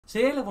So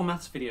the A-level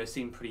maths video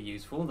seemed pretty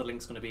useful. The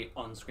link's going to be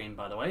on screen,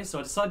 by the way. So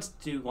I decided to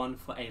do one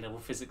for A-level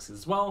physics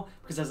as well,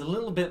 because there's a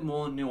little bit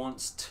more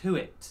nuance to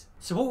it.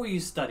 So what will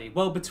you study?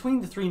 Well, between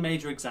the three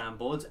major exam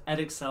boards,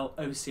 Edexcel,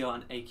 OCR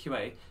and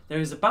AQA, there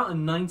is about a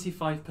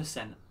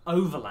 95%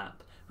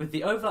 overlap, with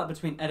the overlap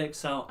between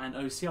Edexcel and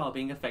OCR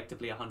being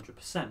effectively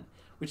 100%,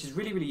 which is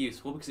really, really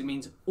useful because it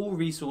means all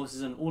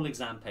resources and all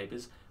exam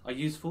papers are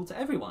useful to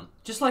everyone.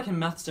 Just like in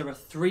maths, there are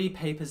 3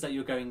 papers that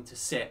you're going to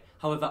sit.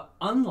 However,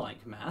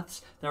 unlike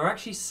maths, there are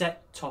actually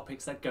set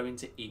topics that go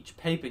into each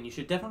paper, and you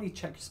should definitely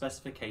check your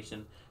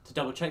specification to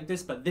double check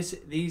this, but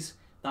these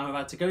that I'm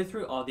about to go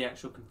through are the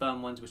actual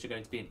confirmed ones which are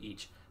going to be in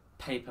each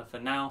paper for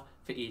now,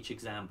 for each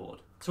exam board.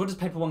 So what does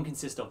paper 1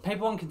 consist of?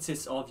 Paper 1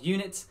 consists of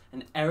units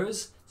and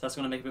errors, so that's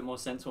going to make a bit more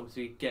sense once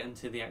we get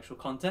into the actual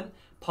content.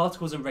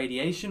 Particles and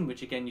radiation,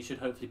 which again you should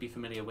hopefully be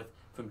familiar with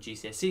from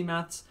GCSE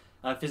maths,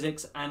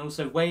 physics, and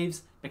also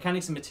waves,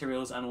 mechanics and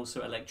materials, and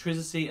also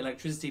electricity.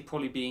 Electricity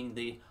probably being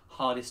the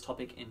hardest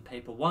topic in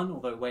paper 1,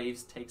 although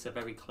waves takes a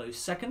very close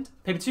second.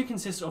 Paper 2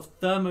 consists of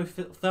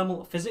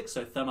thermal physics,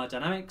 so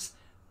thermodynamics,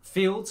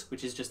 fields,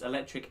 which is just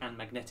electric and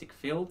magnetic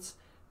fields,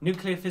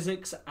 nuclear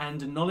physics,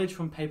 and knowledge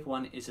from paper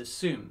 1 is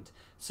assumed.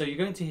 So you're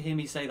going to hear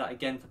me say that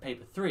again for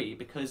paper 3,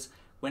 because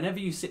whenever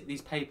you sit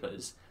these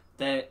papers,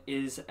 there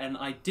is an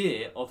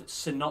idea of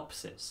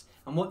synopsis.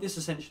 And what this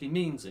essentially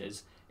means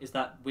is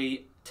that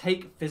we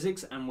take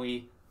physics and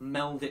we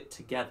meld it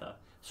together.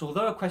 So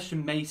although a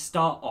question may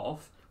start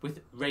off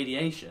with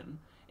radiation,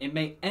 it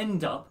may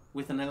end up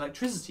with an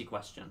electricity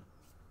question.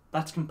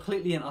 That's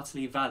completely and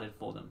utterly valid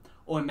for them.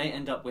 Or it may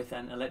end up with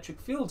an electric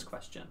fields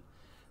question.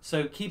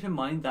 So keep in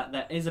mind that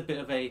there is a bit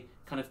of a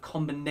kind of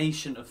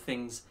combination of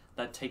things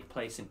that take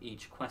place in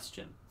each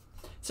question.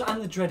 So,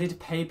 and the dreaded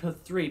paper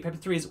 3. Paper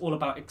 3 is all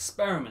about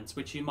experiments,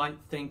 which you might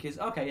think is,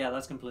 okay, yeah,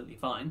 that's completely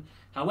fine.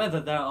 However,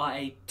 there are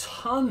a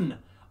ton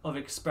of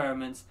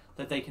experiments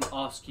that they can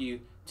ask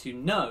you to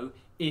know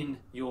in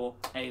your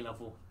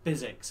A-level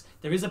physics.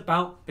 There is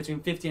about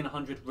between 50 and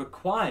 100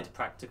 required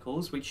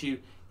practicals, which you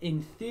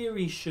in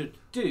theory should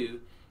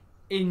do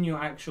in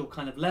your actual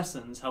kind of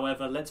lessons.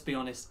 However, let's be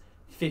honest,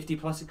 50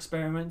 plus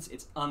experiments,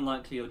 it's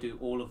unlikely you'll do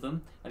all of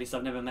them. At least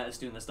I've never met a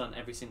student that's done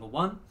every single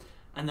one.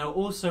 And there are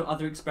also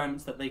other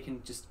experiments that they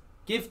can just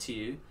give to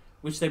you,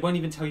 which they won't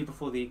even tell you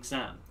before the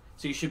exam.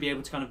 So you should be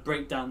able to kind of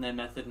break down their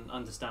method and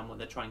understand what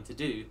they're trying to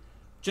do,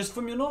 just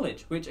from your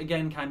knowledge, which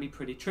again can be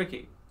pretty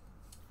tricky.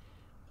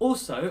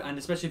 Also, and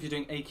especially if you're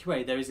doing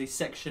AQA, there is a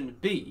section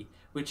B,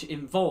 which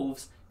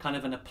involves kind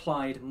of an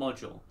applied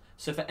module.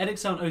 So for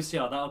Edexcel and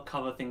OCR, that'll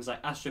cover things like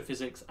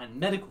astrophysics and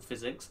medical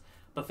physics,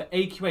 but for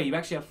AQA, you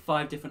actually have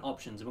 5 different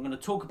options, and we're going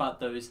to talk about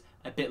those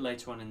a bit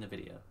later on in the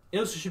video. It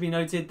also should be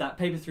noted that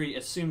paper 3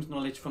 assumes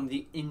knowledge from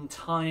the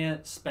entire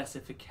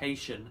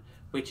specification,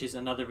 which is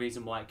another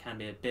reason why it can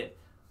be a bit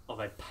of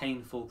a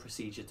painful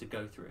procedure to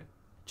go through.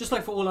 Just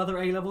like for all other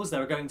A-levels,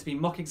 there are going to be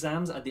mock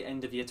exams at the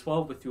end of year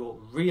 12, with your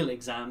real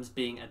exams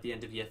being at the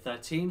end of year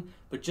 13.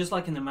 But just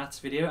like in the maths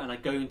video, and I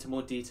go into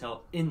more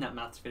detail in that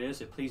maths video,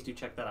 so please do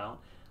check that out,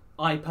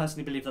 I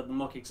personally believe that the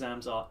mock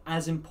exams are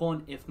as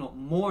important, if not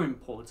more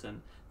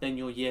important, than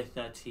your year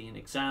 13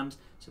 exams,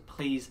 so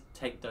please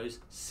take those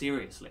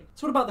seriously.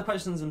 So what about the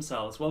questions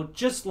themselves? Well,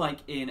 just like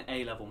in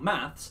A-level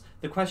maths,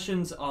 the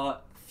questions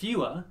are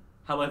fewer,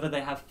 however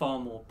they have far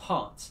more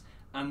parts.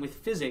 And with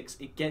physics,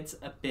 it gets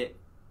a bit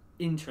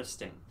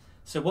interesting.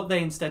 So what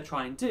they instead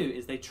try and do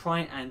is they try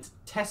and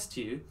test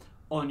you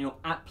on your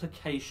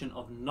application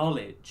of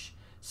knowledge.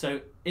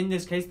 So in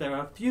this case, there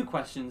are a few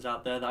questions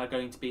out there that are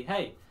going to be,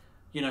 hey,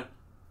 you know,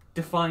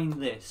 define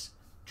this,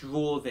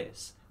 draw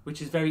this, which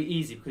is very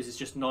easy because it's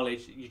just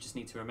knowledge, you just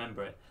need to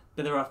remember it.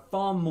 But there are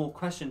far more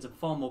questions and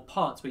far more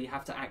parts where you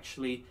have to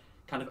actually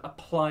kind of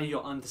apply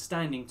your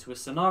understanding to a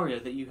scenario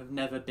that you have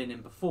never been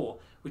in before,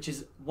 which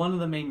is one of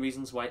the main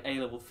reasons why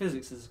A-level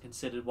physics is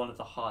considered one of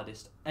the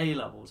hardest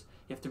A-levels.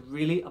 You have to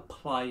really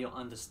apply your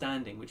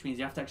understanding, which means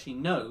you have to actually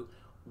know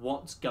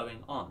what's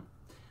going on.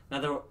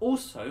 Now, there are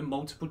also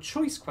multiple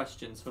choice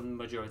questions from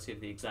the majority of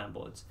the exam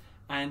boards.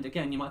 And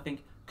again, you might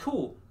think,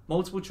 cool,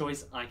 multiple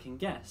choice, I can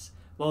guess.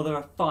 Well, there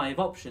are 5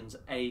 options,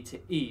 A to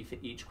E, for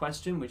each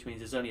question, which means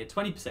there's only a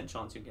 20%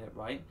 chance you'll get it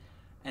right.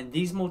 And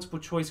these multiple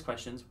choice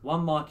questions,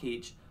 1 mark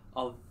each,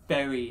 are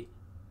very,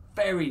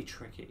 very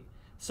tricky.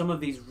 Some of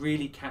these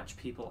really catch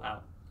people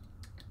out.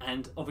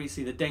 And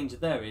obviously the danger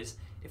there is,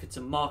 if it's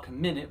a mark a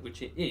minute,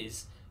 which it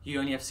is, you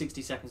only have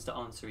 60 seconds to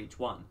answer each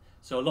one.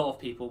 So a lot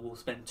of people will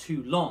spend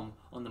too long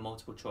on the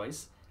multiple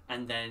choice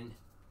and then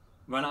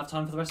run out of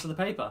time for the rest of the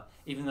paper,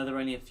 even though there are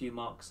only a few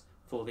marks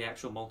for the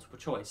actual multiple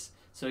choice.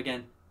 So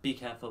again, be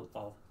careful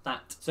of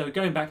that. So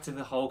going back to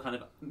the whole kind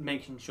of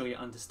making sure you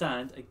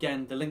understand,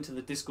 again, the link to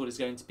the Discord is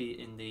going to be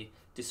in the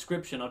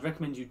description. I'd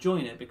recommend you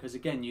join it because,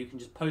 again, you can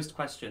just post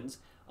questions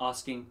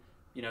asking,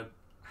 you know,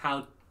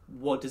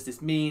 what does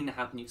this mean?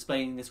 How can you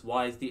explain this?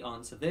 Why is the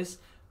answer this?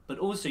 But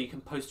also you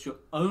can post your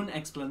own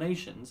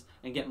explanations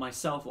and get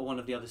myself or one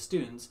of the other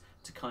students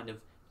to kind of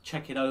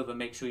check it over,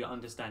 make sure your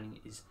understanding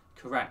is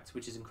correct,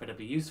 which is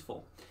incredibly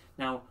useful.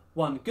 Now,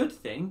 one good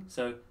thing,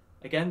 so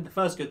again, the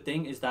first good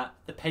thing is that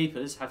the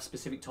papers have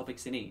specific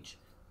topics in each.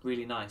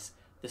 Really nice.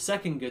 The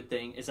second good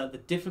thing is that the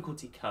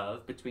difficulty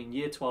curve between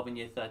year 12 and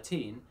year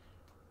 13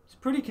 is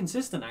pretty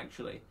consistent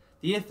actually.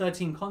 The year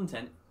 13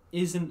 content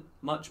isn't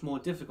much more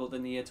difficult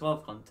than the year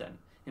 12 content.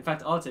 In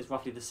fact, I'd say it's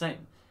roughly the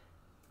same.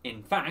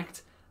 In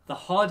fact, the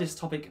hardest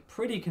topic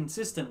pretty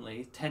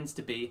consistently tends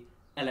to be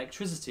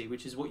electricity,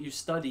 which is what you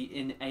study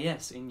in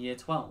AS in year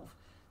 12.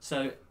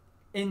 So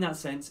in that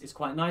sense, it's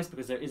quite nice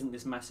because there isn't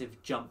this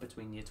massive jump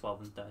between year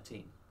 12 and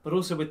 13. But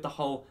also with the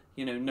whole,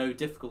 no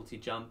difficulty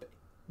jump,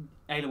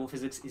 A-level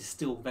physics is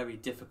still very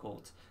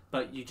difficult,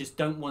 but you just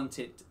don't want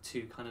it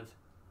to kind of,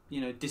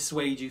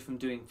 dissuade you from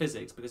doing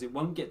physics because it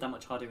won't get that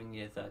much harder in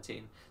year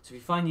 13. So if you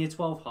find year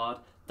 12 hard,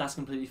 that's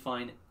completely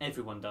fine,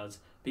 everyone does.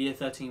 But year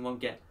 13 won't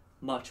get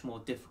much more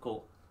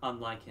difficult,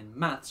 unlike in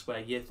maths where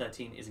year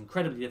 13 is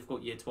incredibly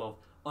difficult, year 12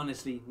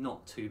 honestly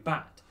not too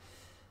bad.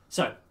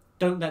 So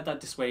don't let that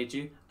dissuade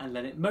you and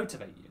let it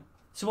motivate you.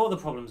 So what are the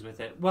problems with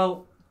it?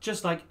 Well,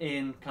 just like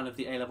in kind of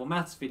the A-level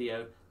maths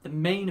video, the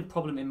main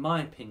problem in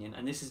my opinion,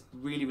 and this is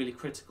really, really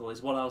critical,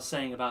 is what I was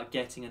saying about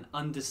getting an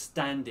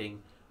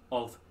understanding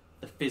of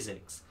the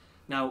physics.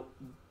 Now,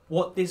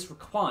 what this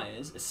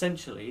requires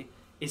essentially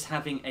is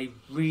having a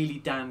really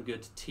damn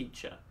good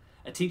teacher.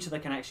 A teacher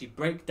that can actually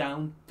break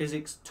down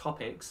physics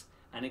topics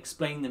and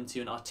explain them to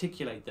you and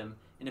articulate them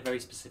in a very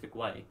specific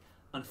way.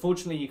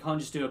 Unfortunately, you can't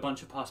just do a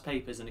bunch of past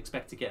papers and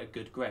expect to get a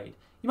good grade.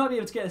 You might be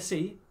able to get a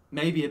C,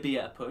 maybe a B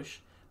at a push,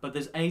 but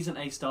there's A's and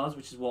A stars,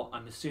 which is what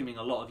I'm assuming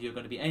a lot of you are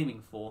going to be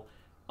aiming for,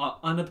 are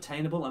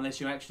unobtainable unless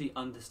you actually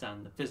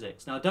understand the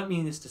physics. Now, I don't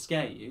mean this to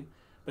scare you,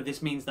 but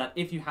this means that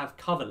if you have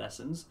cover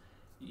lessons,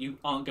 you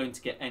aren't going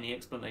to get any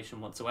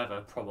explanation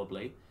whatsoever,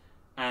 probably.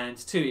 And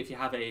two, if you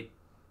have a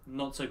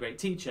not so great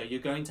teacher, you're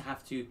going to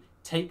have to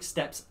take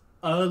steps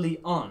early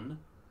on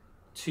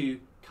to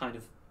kind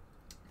of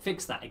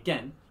fix that.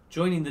 Again,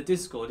 joining the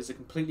Discord is a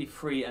completely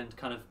free and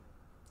kind of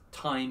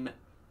time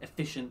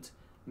efficient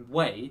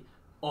way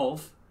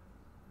of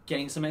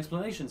getting some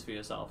explanations for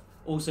yourself.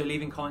 Also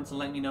leaving comments and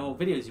letting me know what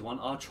videos you want.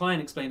 I'll try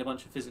and explain a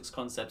bunch of physics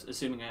concepts,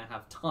 assuming I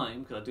have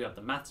time, because I do have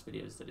the maths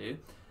videos to do.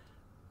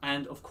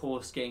 And of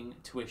course getting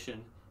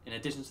tuition in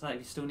addition to that if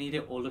you still need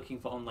it, or looking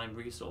for online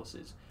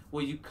resources.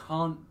 What you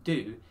can't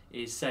do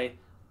is say,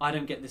 I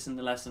don't get this in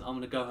the lesson, I'm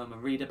going to go home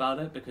and read about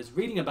it, because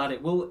reading about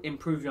it will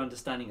improve your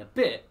understanding a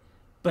bit,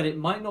 but it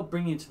might not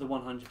bring you to the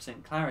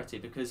 100% clarity,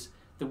 because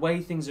the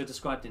way things are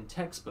described in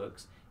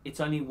textbooks,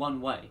 it's only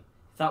one way.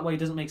 If that way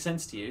doesn't make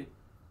sense to you,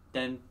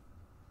 then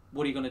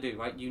what are you going to do,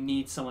 right? You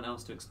need someone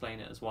else to explain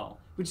it as well,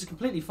 which is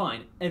completely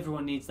fine.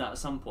 Everyone needs that at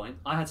some point.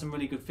 I had some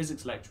really good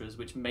physics lecturers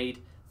which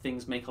made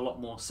things make a lot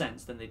more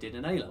sense than they did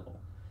in A-level.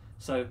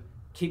 So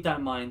keep that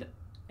in mind.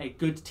 A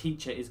good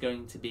teacher is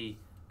going to be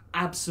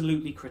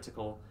absolutely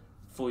critical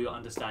for your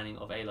understanding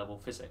of A-level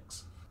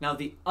physics. Now,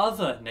 the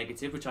other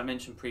negative, which I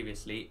mentioned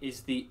previously,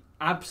 is the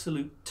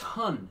absolute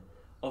ton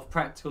of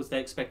practicals they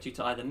expect you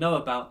to either know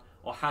about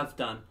or have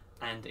done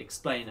and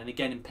explain. And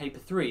again, in paper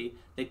 3,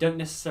 they don't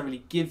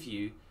necessarily give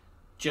you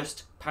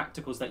just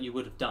practicals that you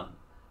would have done.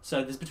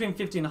 So there's between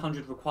 50 and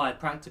 100 required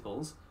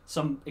practicals.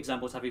 Some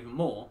examples have even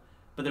more,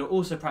 but there are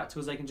also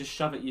practicals they can just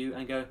shove at you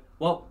and go,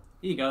 well,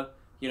 here you go,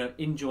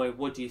 enjoy,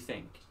 what do you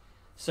think?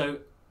 So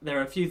there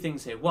are a few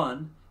things here.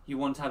 One, you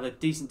want to have a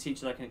decent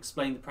teacher that can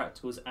explain the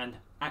practicals and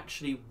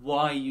actually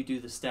why you do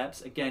the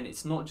steps. Again,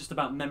 it's not just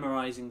about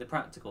memorizing the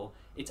practical,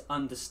 it's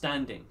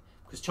understanding,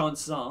 because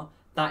chances are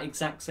that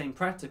exact same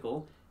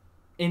practical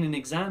in an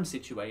exam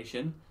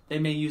situation, they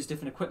may use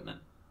different equipment.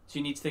 So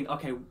you need to think,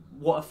 okay,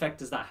 what effect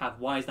does that have?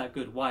 Why is that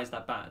good? Why is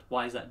that bad?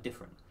 Why is that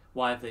different?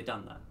 Why have they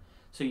done that?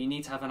 So you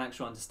need to have an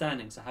actual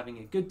understanding. So having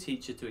a good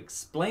teacher to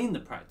explain the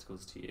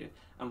practicals to you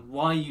and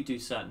why you do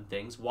certain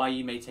things, why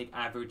you may take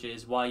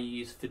averages, why you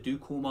use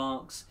fiducial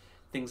marks,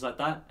 things like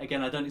that.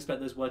 Again, I don't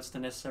expect those words to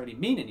necessarily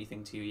mean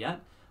anything to you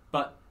yet,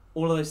 but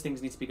all of those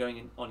things need to be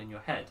going on in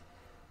your head.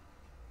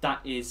 That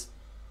is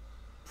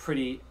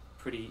pretty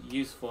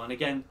useful. And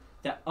again,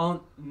 there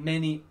aren't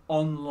many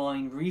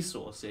online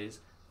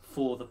resources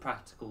for the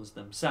practicals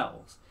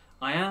themselves.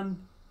 I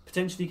am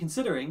potentially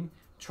considering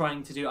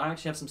trying to I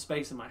actually have some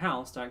space in my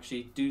house to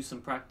actually do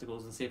some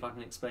practicals and see if I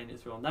can explain it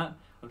through on that.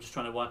 I'm just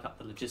trying to work out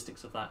the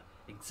logistics of that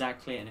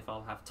exactly and if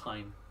I'll have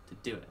time to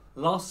do it.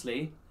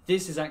 Lastly,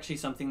 this is actually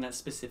something that's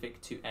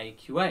specific to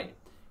AQA.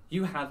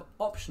 You have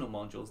optional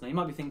modules. Now you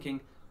might be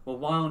thinking, well,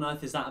 why on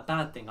earth is that a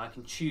bad thing? I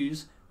can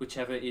choose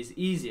whichever is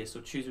easiest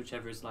or choose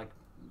whichever is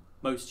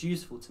most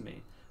useful to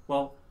me.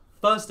 Well,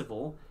 first of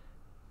all,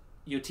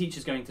 your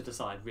teacher's going to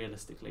decide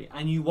realistically,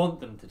 and you want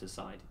them to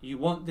decide. You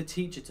want the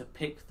teacher to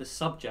pick the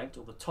subject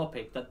or the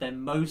topic that they're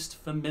most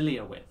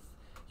familiar with.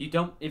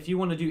 If you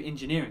want to do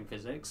engineering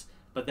physics,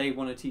 but they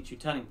want to teach you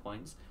turning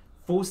points,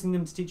 forcing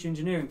them to teach you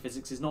engineering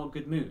physics is not a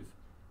good move,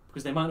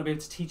 because they might not be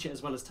able to teach it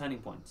as well as turning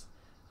points.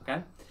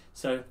 Okay?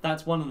 So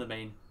that's one of the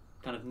main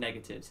kind of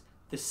negatives.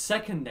 The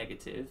second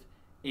negative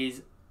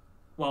is,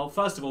 well,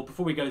 first of all,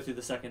 before we go through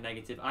the second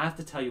negative, I have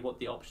to tell you what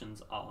the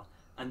options are,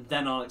 and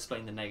then I'll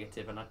explain the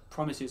negative, and I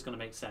promise you it's going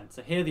to make sense.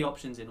 So here are the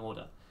options in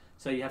order.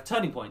 So you have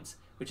turning points,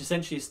 which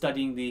essentially is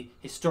studying the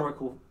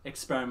historical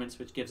experiments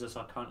which gives us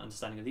our current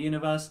understanding of the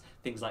universe,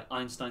 things like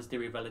Einstein's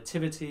theory of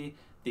relativity,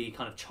 the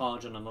kind of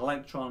charge on an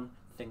electron,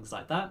 things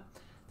like that.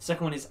 The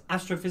second one is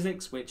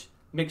astrophysics, which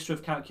mixture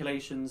of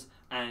calculations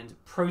and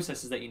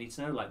processes that you need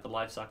to know, like the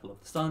life cycle of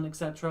the sun,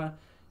 etc.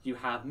 You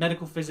have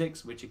medical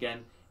physics, which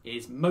again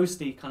is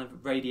mostly kind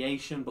of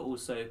radiation, but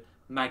also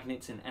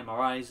magnets and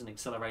MRIs and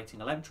accelerating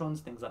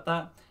electrons, things like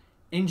that.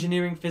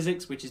 Engineering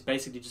physics, which is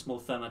basically just more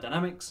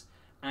thermodynamics,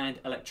 and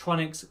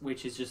electronics,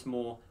 which is just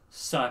more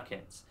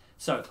circuits.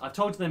 So I've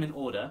told them in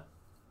order,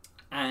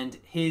 and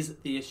here's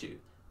the issue.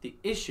 The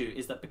issue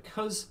is that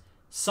because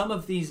some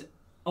of these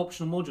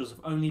optional modules have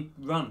only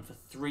run for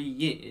 3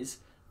 years,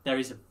 there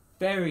is a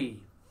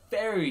very,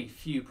 very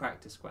few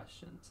practice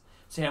questions.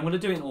 So here, I'm going to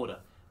do it in order.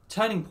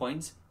 Turning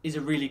points is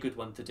a really good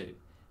one to do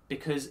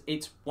because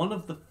it's one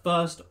of the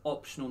first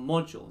optional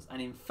modules, and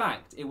in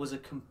fact it was a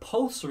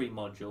compulsory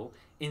module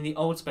in the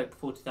old spec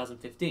before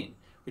 2015,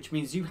 which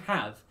means you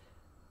have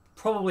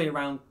probably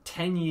around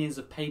 10 years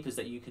of papers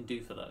that you can do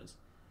for those.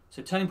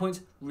 So turning points,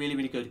 really,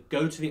 really good.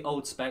 Go to the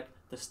old spec,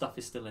 the stuff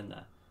is still in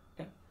there.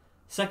 Okay.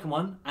 Second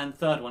one and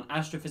third one,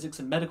 astrophysics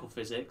and medical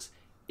physics,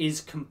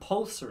 is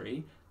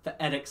compulsory for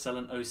Edexcel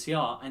and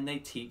OCR, and they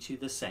teach you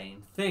the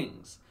same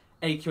things.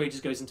 AQA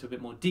just goes into a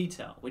bit more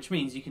detail, which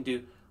means you can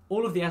do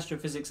all of the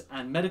astrophysics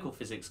and medical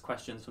physics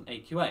questions from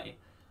AQA,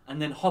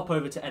 and then hop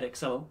over to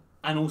Edexcel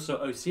and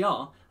also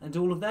OCR and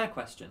do all of their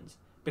questions,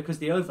 because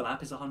the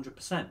overlap is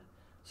 100%.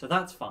 So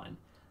that's fine.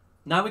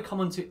 Now we come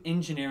on to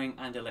engineering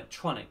and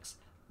electronics.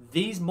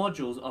 These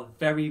modules are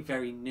very,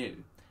 very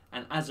new,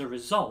 and as a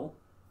result,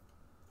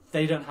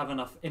 they don't have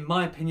enough, in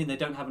my opinion, they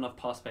don't have enough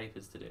past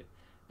papers to do.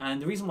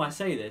 And the reason why I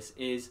say this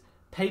is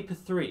paper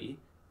 3,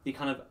 the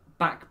kind of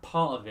back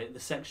part of it, the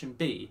section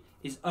B,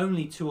 is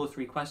only 2 or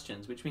 3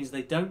 questions, which means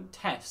they don't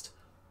test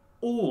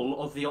all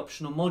of the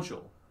optional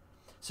module.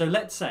 So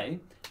let's say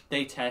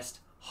they test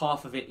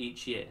half of it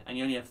each year, and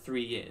you only have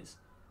 3 years.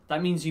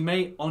 That means you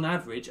may, on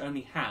average,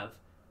 only have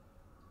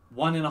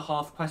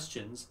 1.5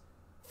 questions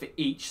for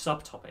each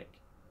subtopic,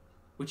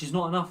 which is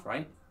not enough,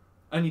 right?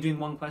 Only doing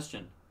 1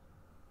 question.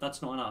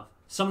 That's not enough.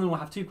 Some of them will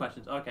have 2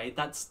 questions. Okay,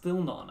 that's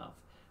still not enough.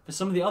 For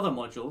some of the other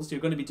modules, you're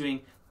going to be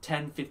doing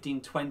 10, 15,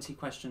 20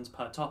 questions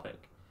per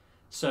topic.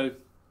 So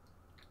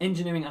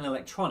engineering and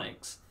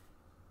electronics,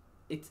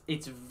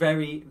 it's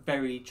very,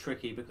 very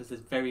tricky because there's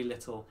very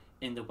little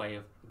in the way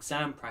of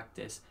exam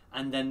practice,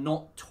 and they're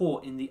not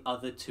taught in the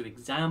other 2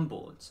 exam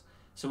boards.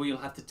 So what you'll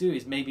have to do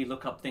is maybe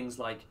look up things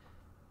like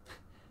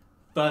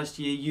first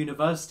year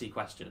university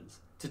questions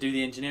to do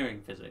the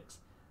engineering physics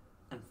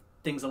and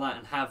things like that,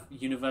 and have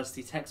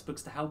university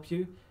textbooks to help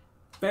you.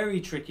 Very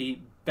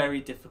tricky,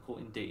 very difficult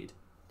indeed.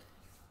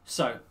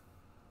 So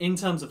in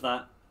terms of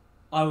that,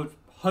 I'm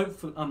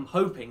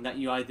hoping that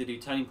you either do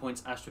turning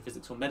points,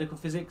 astrophysics or medical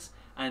physics,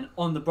 and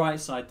on the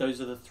bright side,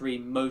 those are the 3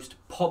 most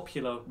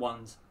popular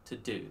ones to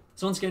do.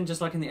 So once again,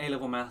 just like in the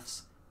A-level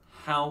maths,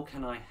 how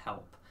can I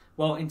help?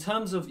 Well, in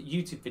terms of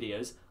YouTube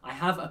videos, I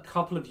have a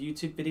couple of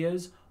YouTube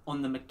videos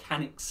on the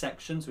mechanics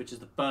sections, which is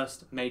the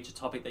first major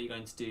topic that you're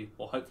going to do,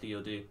 or hopefully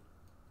you'll do,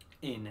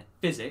 in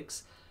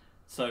physics.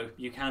 So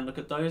you can look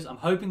at those. I'm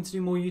hoping to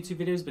do more YouTube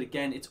videos, but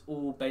again, it's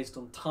all based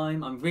on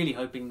time. I'm really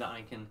hoping that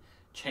I can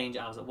change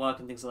hours at work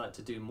and things like that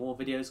to do more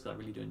videos, because I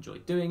really do enjoy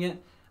doing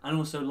it. And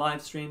also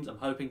live streams. I'm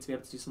hoping to be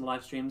able to do some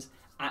live streams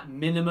at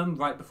minimum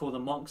right before the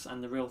mocks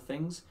and the real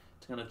things,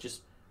 to kind of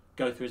just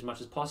go through as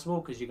much as possible,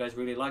 because you guys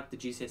really like the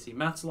GCSE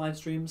maths live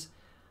streams.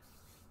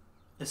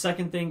 The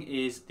second thing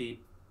is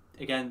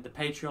again, the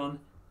Patreon.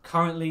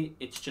 Currently,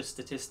 it's just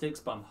statistics,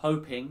 but I'm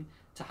hoping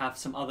to have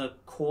some other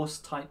course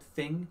type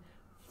thing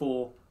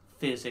for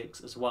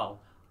physics as well.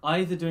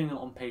 Either doing it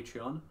on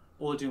Patreon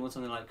or doing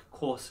something like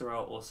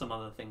Coursera or some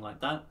other thing like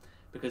that,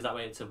 because that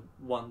way it's a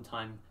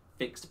one-time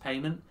fixed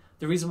payment.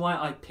 The reason why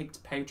I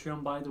picked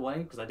Patreon, by the way,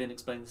 because I didn't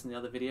explain this in the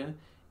other video,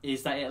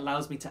 is that it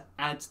allows me to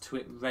add to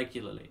it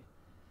regularly.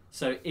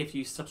 So if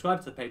you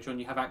subscribe to the Patreon,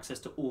 you have access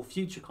to all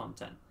future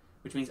content,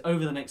 which means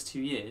over the next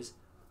 2 years,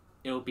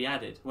 it will be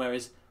added.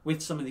 Whereas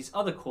with some of these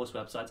other course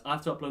websites, I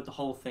have to upload the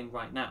whole thing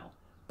right now,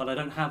 but I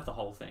don't have the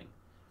whole thing.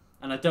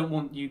 And I don't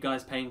want you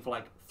guys paying for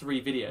like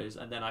 3 videos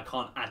and then I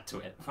can't add to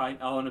it, right?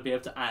 I want to be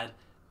able to add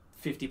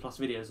 50 plus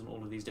videos on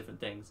all of these different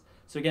things.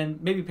 So again,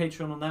 maybe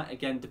Patreon on that.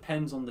 Again,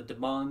 depends on the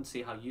demand,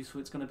 see how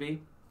useful it's going to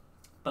be.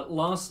 But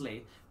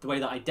lastly, the way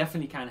that I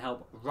definitely can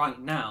help right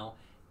now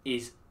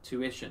is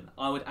tuition.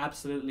 I would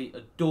absolutely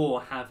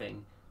adore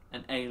having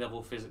an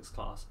A-level physics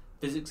class.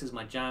 Physics is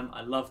my jam.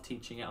 I love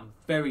teaching it. I'm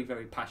very,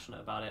 very passionate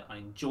about it. I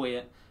enjoy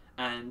it.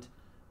 And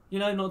you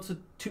know, not to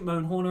toot my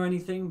own horn or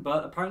anything,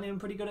 but apparently I'm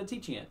pretty good at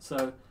teaching it.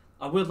 So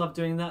I would love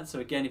doing that. So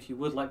again, if you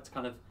would like to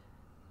kind of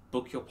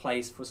book your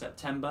place for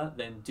September,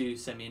 then do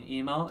send me an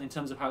email. In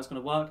terms of how it's going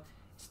to work,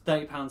 it's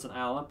 £30 an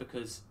hour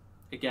because,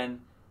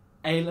 again,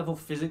 A-level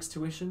physics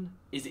tuition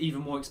is even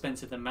more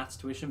expensive than maths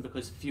tuition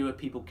because fewer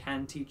people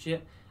can teach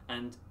it.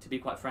 And to be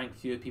quite frank,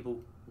 fewer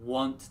people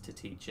want to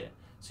teach it.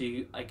 So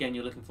again,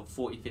 you're looking for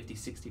 40, 50,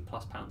 60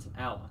 plus pounds an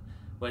hour.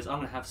 Whereas I'm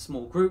going to have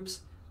small groups.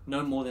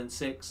 no more than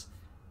 6,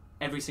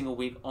 every single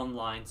week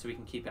online, so we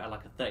can keep it at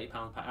like a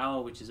 £30 per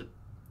hour, which is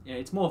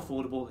it's more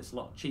affordable, it's a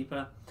lot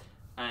cheaper.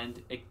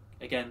 And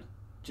again,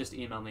 just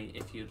email me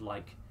if you'd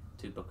like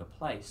to book a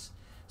place.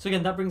 So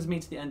again, that brings me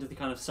to the end of the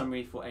kind of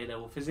summary for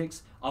A-level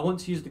physics. I want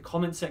to use the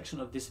comment section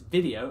of this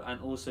video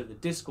and also the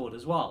Discord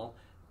as well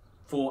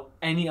for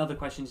any other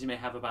questions you may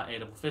have about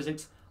A-level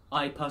physics.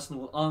 I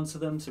personally will answer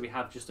them, so we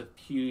have just a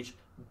huge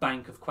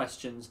bank of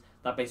questions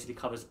that basically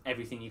covers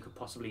everything you could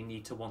possibly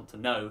need to want to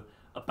know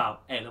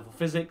about A-level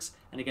physics.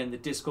 And again, the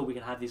Discord, we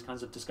can have these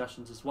kinds of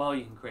discussions as well.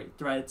 You can create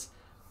threads.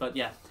 But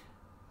yeah,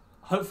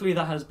 hopefully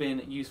that has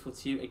been useful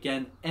to you.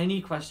 Again, any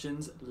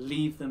questions,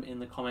 leave them in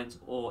the comments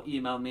or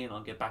email me and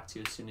I'll get back to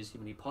you as soon as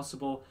humanly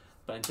possible.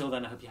 But until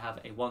then, I hope you have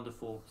a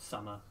wonderful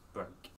summer break.